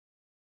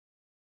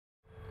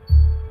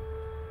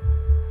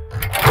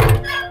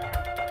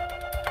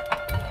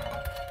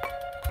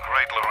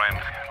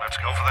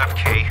that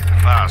key,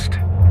 fast.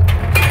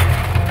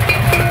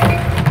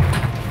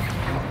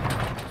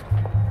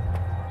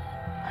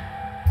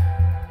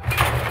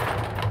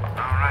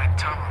 Alright,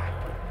 Tom.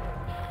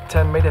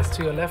 10 meters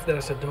to your left,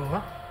 there's a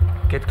door.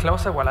 Get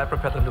closer while I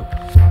prepare the loop.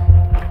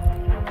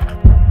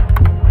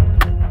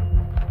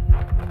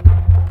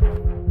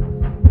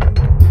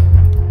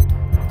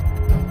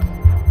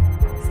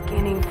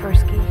 Scanning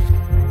first key.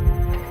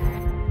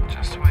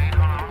 Just wait,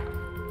 hold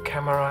on.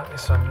 Camera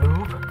is on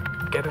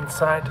loop. Get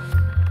inside.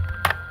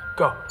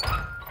 Go.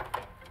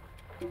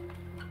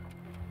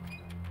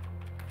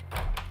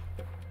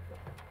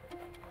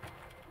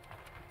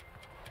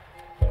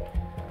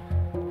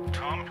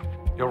 Tom,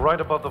 you're right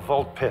above the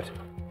vault pit.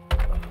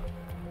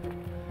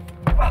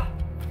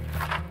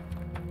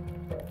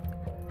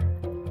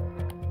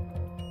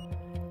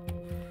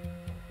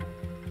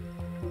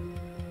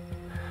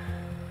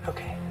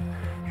 Okay.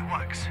 It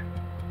works.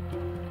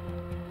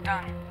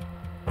 Done.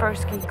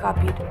 First key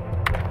copied.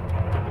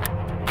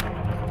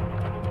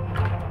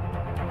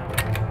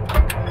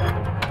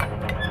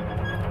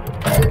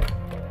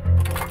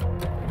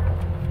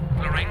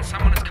 Lorraine,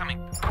 someone is coming.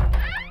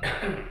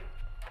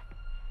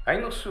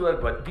 I'm not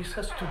sure what this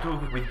has to do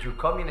with your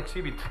coming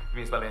exhibit,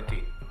 Miss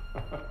Valenti.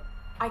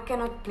 I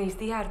cannot place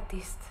the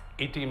artist.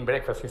 Eating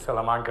breakfast in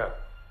Salamanca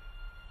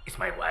is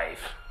my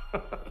wife.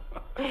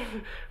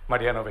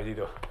 Mariano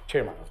Bellido,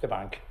 chairman of the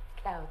bank.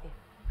 Claudia.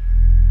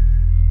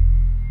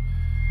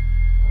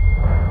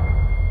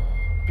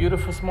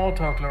 Beautiful small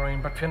talk,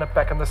 Lorraine, but if you're not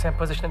back in the same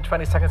position in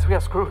 20 seconds, we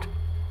are screwed.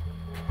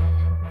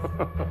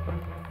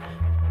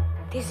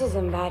 This is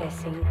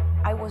embarrassing.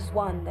 I was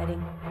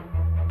wondering,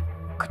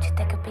 could you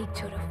take a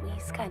picture of me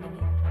scanning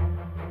it?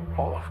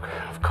 Oh,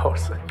 of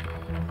course.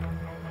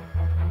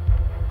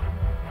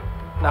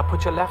 Now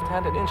put your left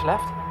hand an inch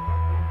left.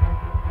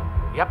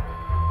 Yep.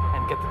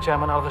 And get the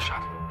German out of the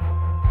shot.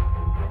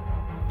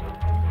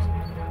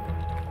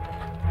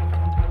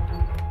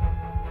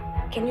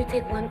 Can you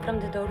take one from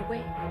the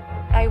doorway?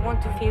 I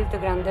want to feel the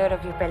grandeur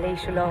of your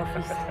palatial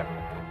office.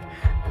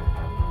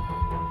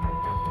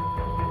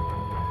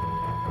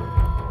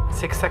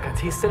 6 seconds.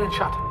 He's still in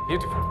shot.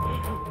 Beautiful.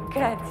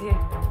 Grazie.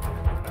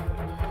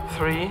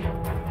 3,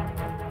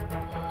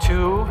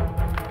 2.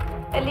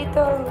 A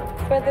little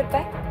further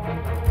back.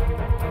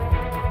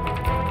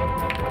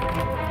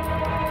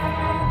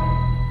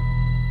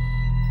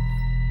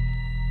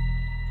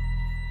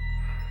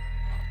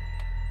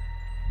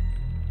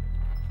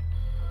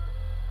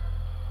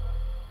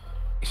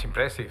 It's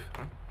impressive.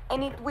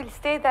 And it will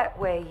stay that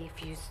way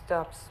if you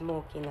stop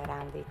smoking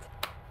around it.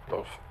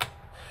 Oh.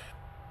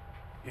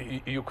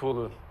 You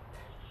could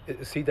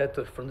see that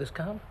from the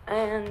scan?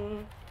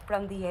 And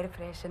from the air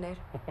freshener.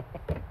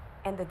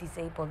 And the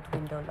disabled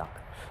window lock.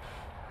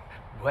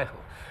 Well,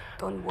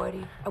 Don't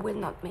worry, I will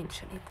not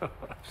mention it.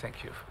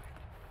 thank you.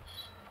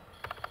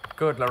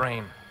 Good,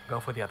 Lorraine.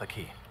 Go for the other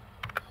key.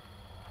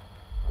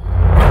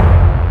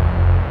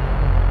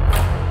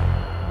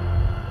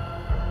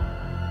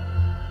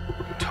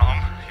 Tom,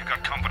 you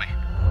got company.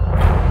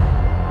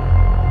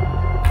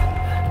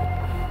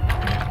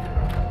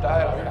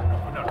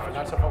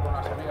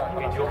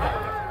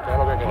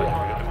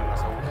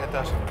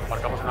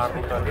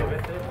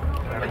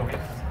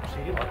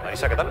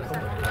 Marisa, ¿qué tal?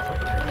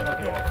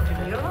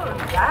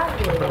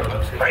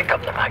 Break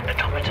up the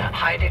magnetometer,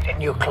 hide it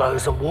in your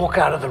clothes, and walk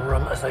out of the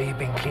room as though you've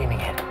been cleaning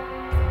it.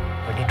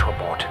 We need to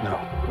abort. No,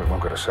 we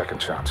won't get a second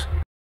chance.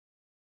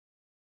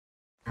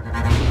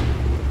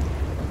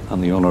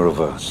 I'm the owner of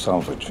a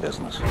salvage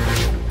business,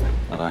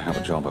 and I have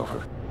a job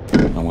offer.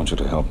 I want you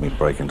to help me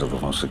break into the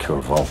most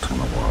secure vault in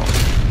the world.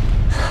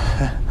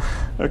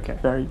 Okay,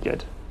 very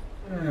good.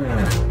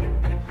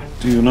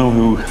 Do you know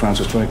who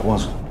Francis Drake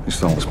was? He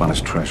stole the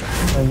Spanish treasure.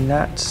 And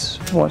that's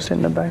what's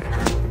in the bag.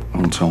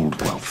 Untold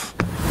wealth.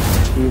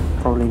 You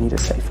probably need a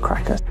safe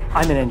cracker.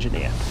 I'm an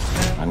engineer.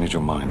 I need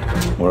your mind.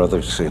 Where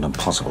others see an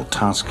impossible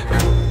task,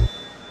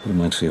 we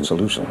might see a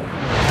solution.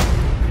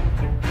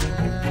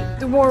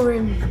 The war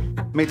room.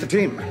 Meet the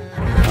team.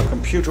 Our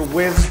computer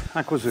whiz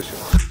acquisition,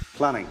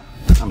 planning,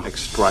 and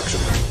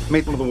extraction.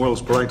 Meet one of the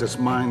world's brightest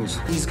minds.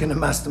 He's gonna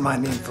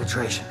mastermind the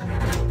infiltration.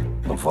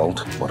 The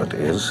vault, what it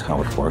is,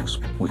 how it works,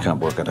 we can't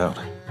work it out.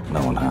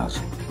 No one has.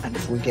 And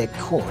if we get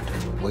caught,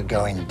 we're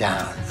going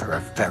down for a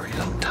very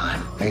long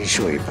time. Are you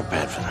sure you're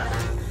prepared for that?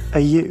 Are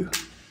you?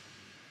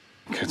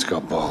 Kid's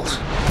got balls.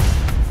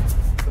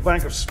 The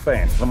Bank of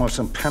Spain, the most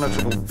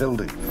impenetrable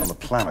building on the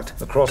planet.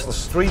 Across the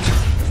street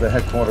is the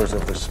headquarters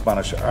of the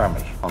Spanish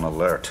army, on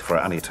alert for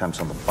any attempts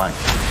on the bank.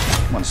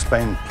 When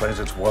Spain plays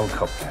its World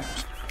Cup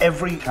games,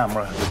 every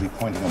camera will be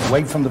pointing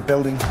away from the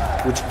building,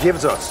 which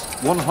gives us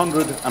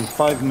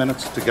 105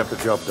 minutes to get the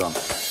job done.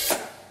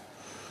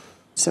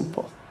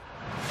 Simple.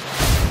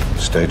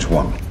 Stage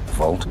 1.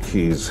 Vault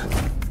keys.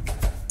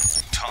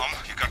 Tom,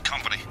 you got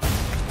company.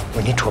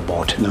 We need to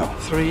abort. No.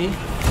 3,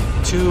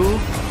 2,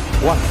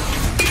 1.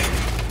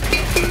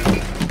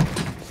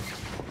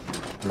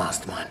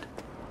 Mastermind.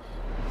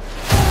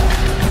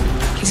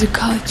 He's a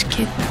college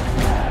kid.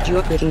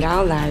 You're putting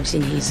our lives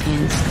in his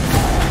hands.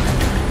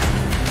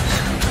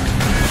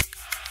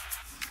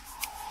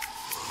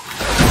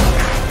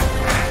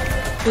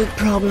 Big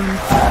problem.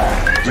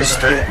 Just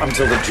stay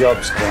until the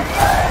job's done.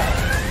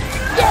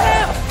 Get